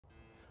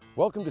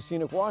Welcome to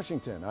Scenic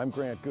Washington. I'm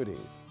Grant Goodeve.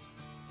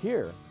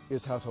 Here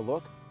is how to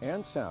look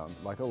and sound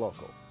like a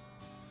local.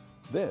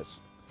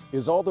 This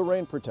is all the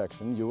rain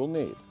protection you will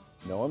need.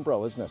 No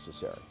umbrellas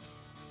necessary.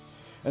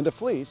 And a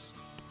fleece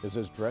is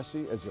as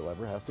dressy as you'll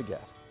ever have to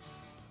get.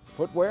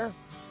 Footwear,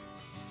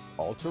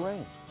 all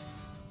terrain.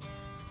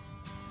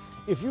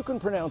 If you can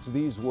pronounce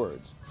these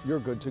words, you're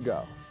good to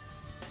go.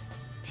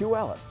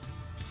 Puyallup,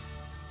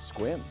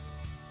 Squim,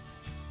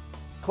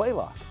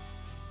 Claylock,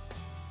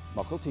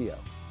 Mukilteo.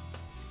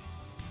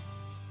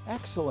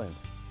 Excellent.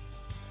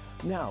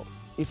 Now,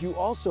 if you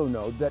also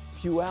know that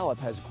Puyallup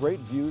has great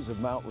views of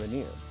Mount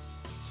Rainier,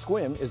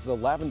 Squim is the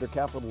lavender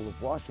capital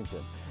of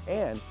Washington,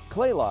 and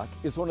Claylock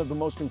is one of the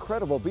most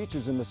incredible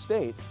beaches in the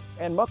state,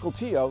 and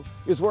Mukilteo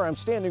is where I'm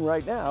standing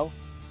right now,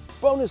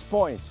 bonus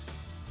points.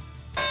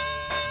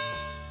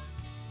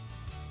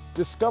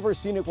 Discover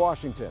Scenic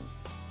Washington,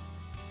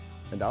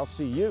 and I'll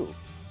see you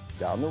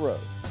down the road.